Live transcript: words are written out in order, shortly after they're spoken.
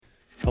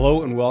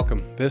Hello and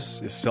welcome.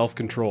 This is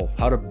Self-Control,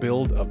 How to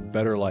Build a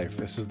Better Life.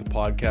 This is the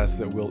podcast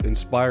that will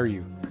inspire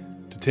you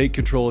to take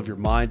control of your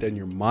mind and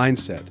your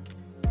mindset,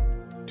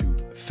 to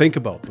think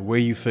about the way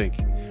you think,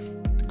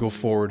 to go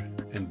forward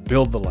and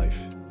build the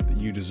life that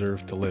you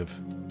deserve to live.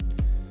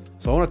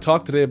 So I want to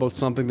talk today about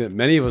something that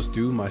many of us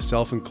do,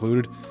 myself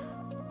included.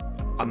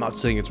 I'm not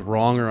saying it's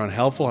wrong or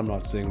unhelpful. I'm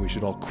not saying we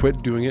should all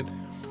quit doing it,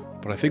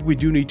 but I think we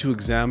do need to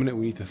examine it.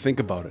 We need to think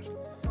about it.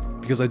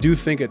 Because I do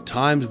think at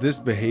times this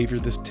behavior,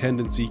 this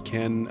tendency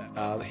can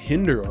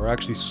hinder or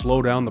actually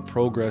slow down the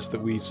progress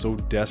that we so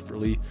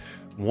desperately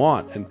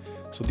want. And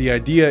so the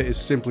idea is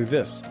simply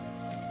this.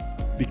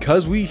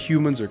 Because we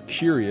humans are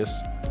curious,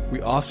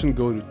 we often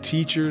go to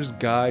teachers,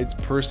 guides,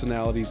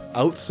 personalities,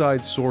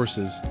 outside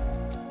sources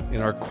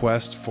in our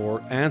quest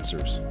for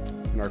answers,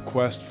 in our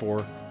quest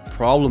for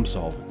problem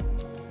solving.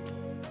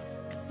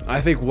 I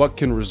think what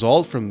can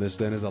result from this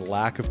then is a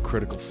lack of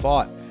critical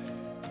thought,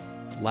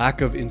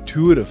 lack of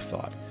intuitive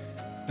thought,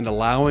 and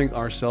allowing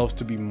ourselves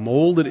to be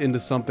molded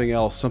into something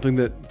else, something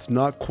that's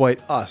not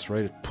quite us,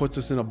 right? It puts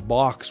us in a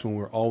box when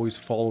we're always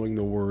following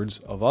the words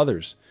of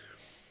others.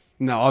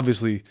 Now,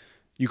 obviously,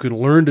 you can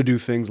learn to do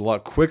things a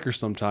lot quicker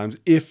sometimes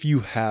if you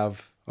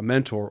have a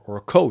mentor or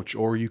a coach,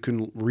 or you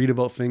can read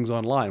about things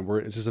online where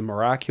it's just a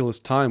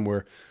miraculous time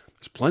where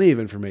there's plenty of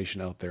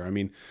information out there. I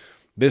mean,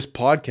 this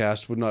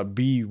podcast would not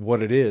be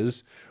what it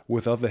is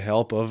without the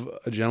help of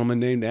a gentleman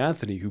named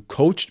Anthony who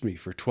coached me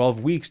for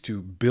 12 weeks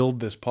to build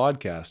this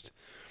podcast.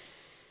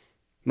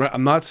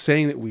 I'm not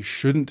saying that we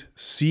shouldn't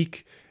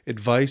seek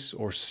advice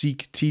or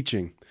seek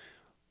teaching.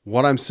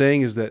 What I'm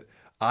saying is that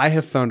I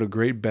have found a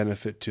great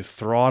benefit to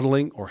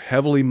throttling or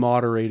heavily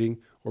moderating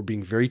or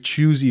being very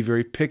choosy,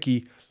 very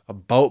picky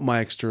about my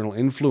external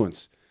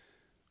influence,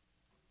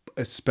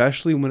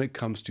 especially when it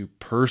comes to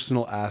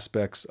personal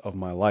aspects of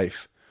my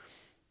life.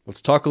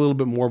 Let's talk a little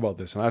bit more about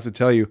this. And I have to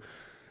tell you,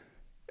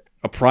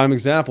 a prime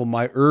example,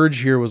 my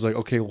urge here was like,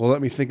 okay, well,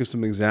 let me think of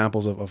some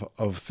examples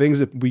of things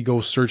that we go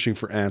searching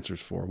for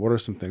answers for. What are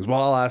some things? Well,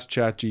 I'll ask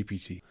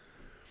ChatGPT.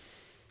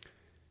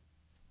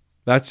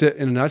 That's it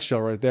in a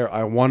nutshell right there.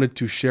 I wanted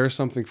to share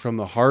something from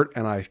the heart,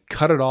 and I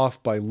cut it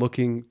off by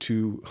looking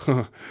to,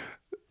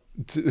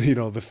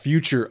 the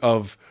future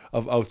of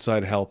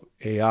outside help,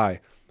 AI. I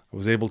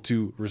was able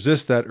to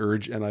resist that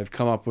urge, and I've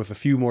come up with a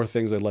few more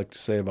things I'd like to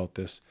say about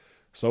this.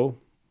 So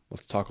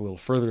let's talk a little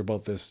further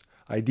about this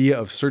idea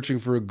of searching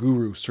for a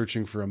guru,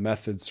 searching for a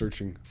method,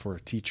 searching for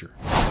a teacher.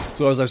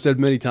 So as I've said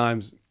many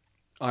times,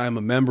 I am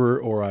a member,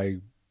 or I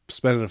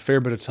spend a fair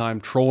bit of time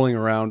trolling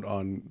around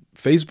on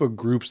Facebook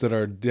groups that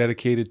are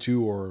dedicated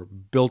to or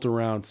built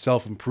around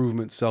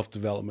self-improvement,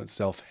 self-development,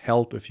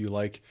 self-help, if you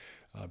like,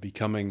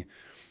 becoming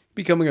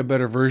a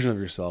better version of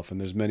yourself.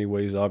 And there's many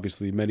ways,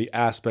 obviously, many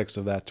aspects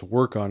of that to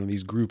work on in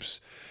these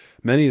groups.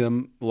 Many of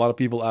them, a lot of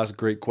people ask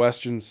great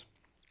questions,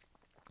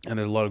 and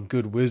there's a lot of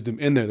good wisdom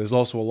in there. There's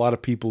also a lot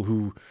of people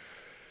who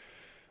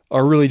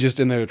are really just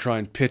in there to try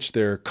and pitch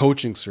their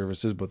coaching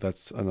services, but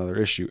that's another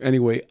issue.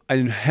 Anyway, I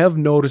have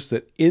noticed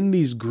that in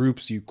these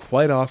groups, you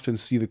quite often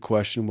see the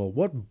question, well,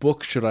 what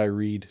book should I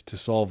read to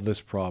solve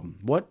this problem?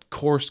 What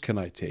course can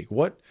I take?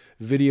 What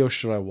video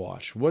should I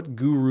watch? What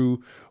guru,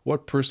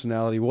 what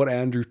personality, what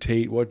Andrew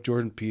Tate, what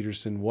Jordan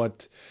Peterson,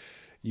 what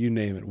you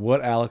name it,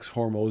 what Alex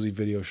Hormozy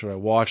video should I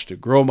watch to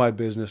grow my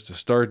business, to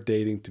start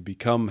dating, to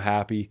become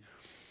happy?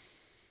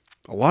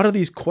 A lot of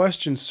these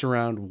questions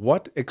surround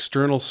what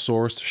external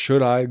source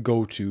should I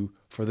go to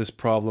for this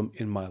problem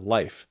in my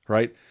life,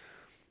 right?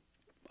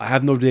 I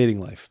have no dating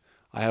life.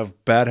 I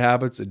have bad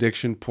habits,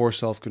 addiction, poor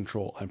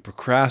self-control. I'm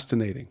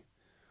procrastinating.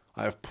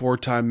 I have poor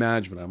time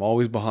management. I'm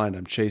always behind.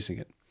 I'm chasing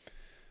it.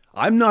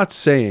 I'm not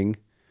saying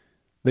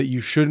that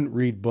you shouldn't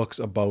read books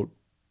about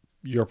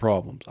your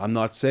problems. I'm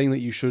not saying that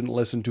you shouldn't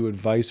listen to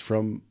advice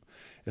from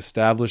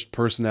established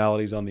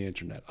personalities on the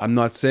internet. I'm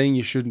not saying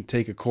you shouldn't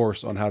take a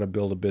course on how to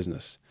build a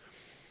business.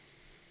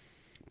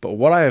 But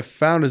what I have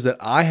found is that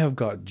I have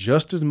got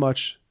just as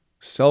much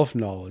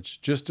self-knowledge,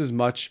 just as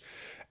much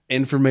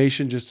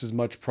information, just as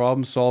much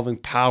problem-solving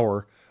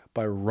power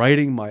by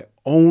writing my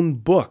own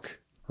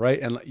book, right?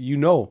 And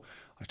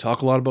I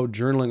talk a lot about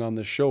journaling on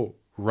this show,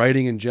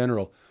 writing in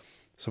general.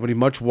 Somebody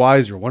much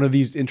wiser, one of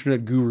these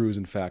internet gurus,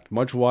 in fact,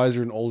 much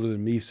wiser and older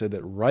than me, said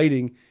that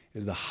writing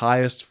is the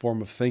highest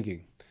form of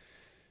thinking.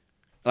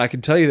 And I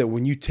can tell you that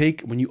when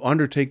you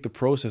undertake the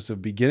process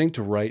of beginning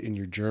to write in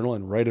your journal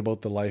and write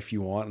about the life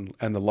you want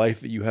and the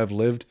life that you have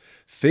lived,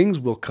 things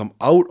will come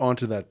out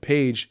onto that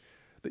page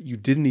that you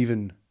didn't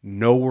even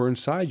know were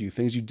inside you,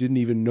 things you didn't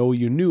even know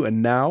you knew.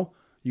 And now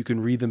you can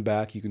read them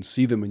back, you can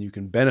see them, and you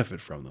can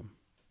benefit from them.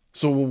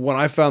 So when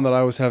I found that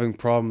I was having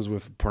problems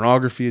with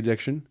pornography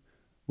addiction,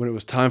 when it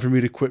was time for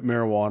me to quit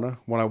marijuana,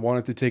 when I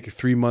wanted to take a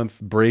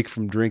 3-month break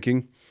from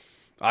drinking,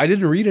 I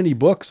didn't read any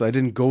books. I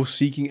didn't go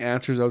seeking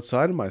answers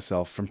outside of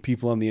myself from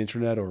people on the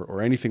internet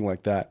or anything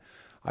like that.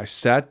 I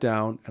sat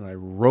down and I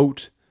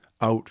wrote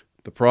out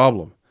the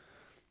problem,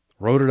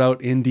 wrote it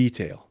out in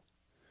detail.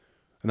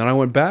 And then I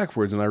went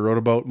backwards and I wrote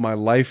about my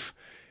life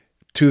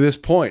to this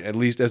point, at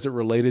least as it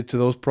related to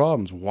those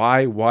problems.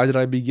 Why did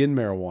I begin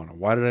marijuana?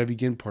 Why did I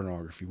begin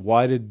pornography?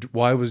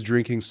 Why was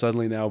drinking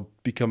suddenly now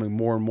becoming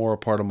more and more a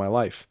part of my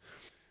life?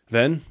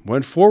 Then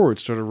went forward,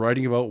 started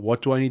writing about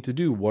what do I need to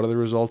do? What are the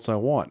results I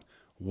want?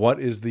 What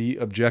is the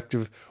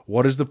objective?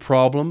 What is the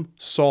problem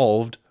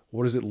solved?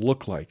 What does it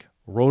look like?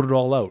 Wrote it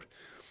all out.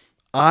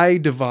 I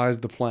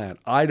devised the plan.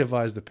 I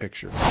devised the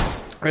picture.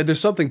 Right,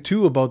 there's something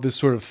too about this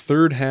sort of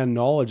third-hand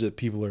knowledge that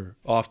people are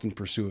often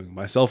pursuing,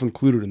 myself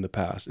included in the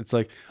past. It's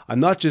like,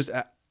 I'm not just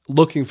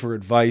looking for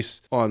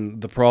advice on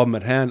the problem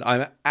at hand.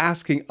 I'm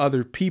asking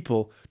other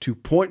people to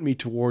point me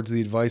towards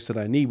the advice that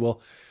I need. Well,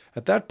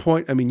 at that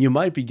point, I mean, you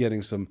might be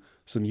getting some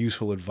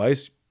useful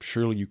advice.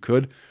 Surely you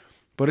could,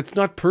 but it's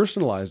not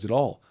personalized at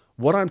all.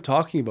 What I'm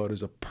talking about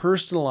is a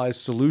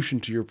personalized solution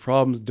to your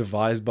problems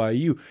devised by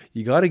you.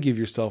 You got to give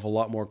yourself a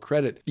lot more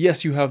credit.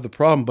 Yes, you have the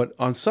problem, but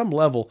on some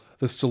level,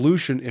 the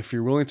solution, if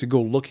you're willing to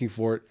go looking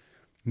for it,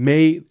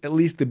 may, at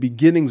least the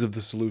beginnings of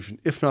the solution,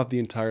 if not the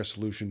entire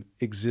solution,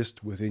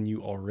 exist within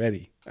you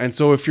already. And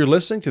so if you're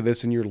listening to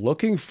this and you're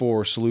looking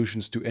for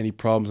solutions to any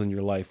problems in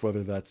your life,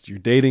 whether that's your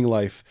dating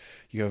life,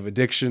 you have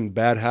addiction,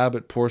 bad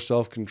habit, poor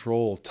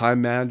self-control,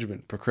 time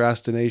management,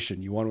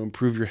 procrastination, you want to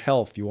improve your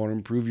health, you want to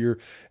improve your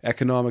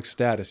economic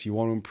status, you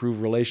want to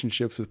improve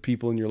relationships with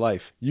people in your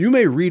life, you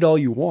may read all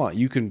you want.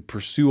 You can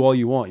pursue all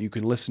you want. You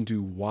can listen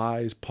to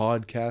wise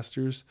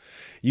podcasters.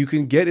 You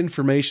can get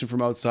information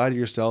from outside of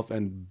yourself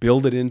and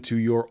build it into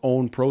your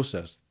own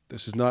process.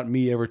 This is not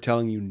me ever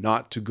telling you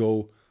not to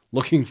go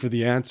looking for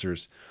the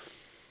answers.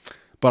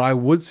 But I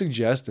would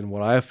suggest, and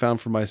what I have found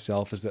for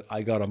myself, is that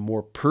I got a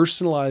more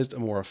personalized, a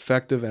more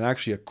effective, and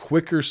actually a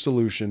quicker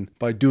solution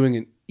by doing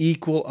an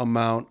equal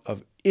amount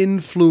of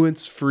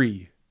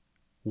influence-free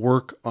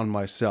work on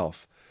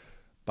myself.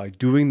 By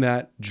doing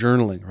that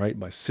journaling, right?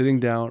 By sitting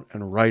down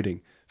and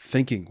writing,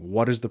 thinking,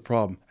 what is the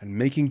problem? And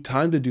making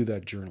time to do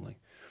that journaling.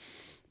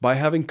 By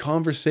having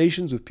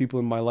conversations with people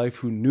in my life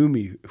who knew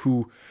me,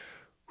 who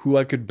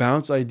I could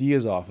bounce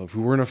ideas off of,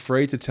 who weren't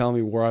afraid to tell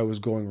me where I was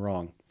going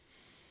wrong.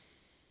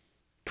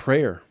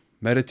 Prayer,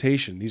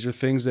 meditation. These are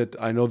things that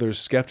I know there's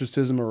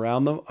skepticism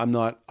around them. I'm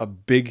not a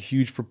big,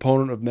 huge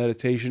proponent of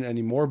meditation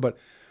anymore, but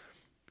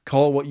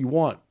call it what you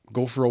want.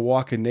 Go for a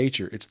walk in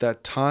nature. It's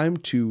that time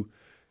to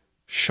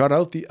shut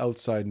out the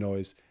outside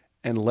noise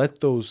and let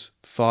those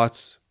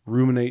thoughts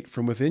ruminate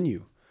from within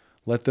you.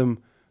 Let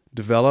them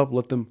develop,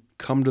 let them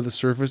come to the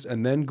surface,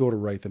 and then go to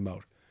write them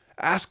out.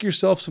 Ask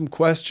yourself some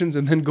questions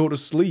and then go to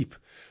sleep.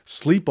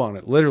 Sleep on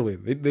it, literally.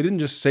 They didn't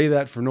just say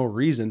that for no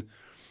reason.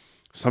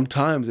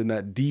 Sometimes in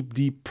that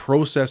deep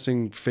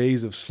processing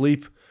phase of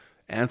sleep,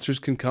 answers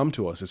can come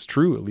to us. It's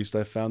true. At least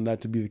I found that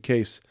to be the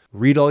case.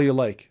 Read all you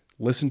like.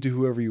 Listen to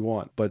whoever you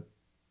want. But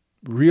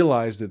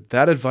realize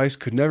that advice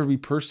could never be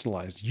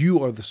personalized.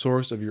 You are the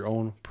source of your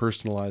own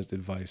personalized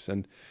advice.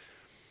 And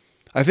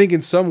I think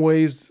in some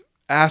ways,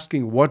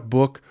 asking what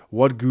book,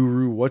 what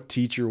guru, what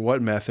teacher,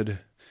 what method,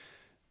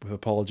 with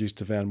apologies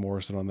to Van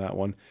Morrison on that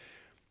one,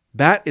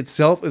 that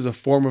itself is a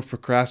form of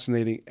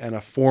procrastinating and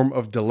a form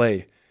of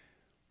delay,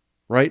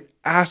 right?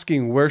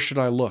 Asking, where should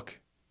I look?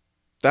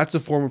 That's a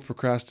form of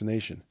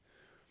procrastination.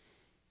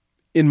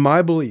 In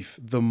my belief,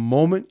 the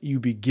moment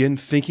you begin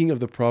thinking of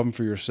the problem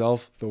for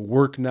yourself, the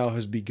work now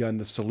has begun.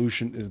 The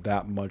solution is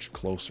that much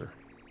closer.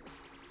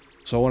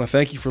 So I want to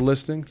thank you for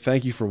listening.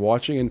 Thank you for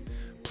watching. And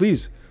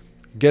please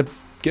get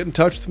in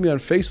touch with me on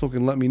Facebook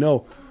and let me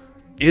know,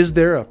 is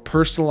there a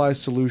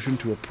personalized solution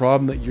to a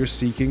problem that you're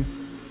seeking?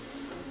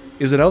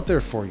 Is it out there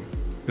for you?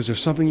 Is there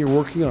something you're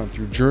working on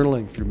through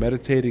journaling, through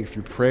meditating,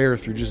 through prayer,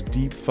 through just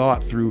deep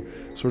thought, through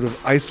sort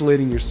of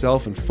isolating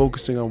yourself and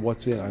focusing on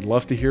what's in? I'd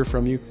love to hear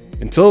from you.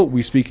 Until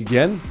we speak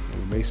again,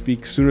 we may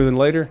speak sooner than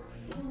later,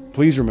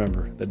 please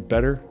remember that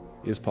better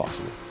is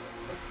possible.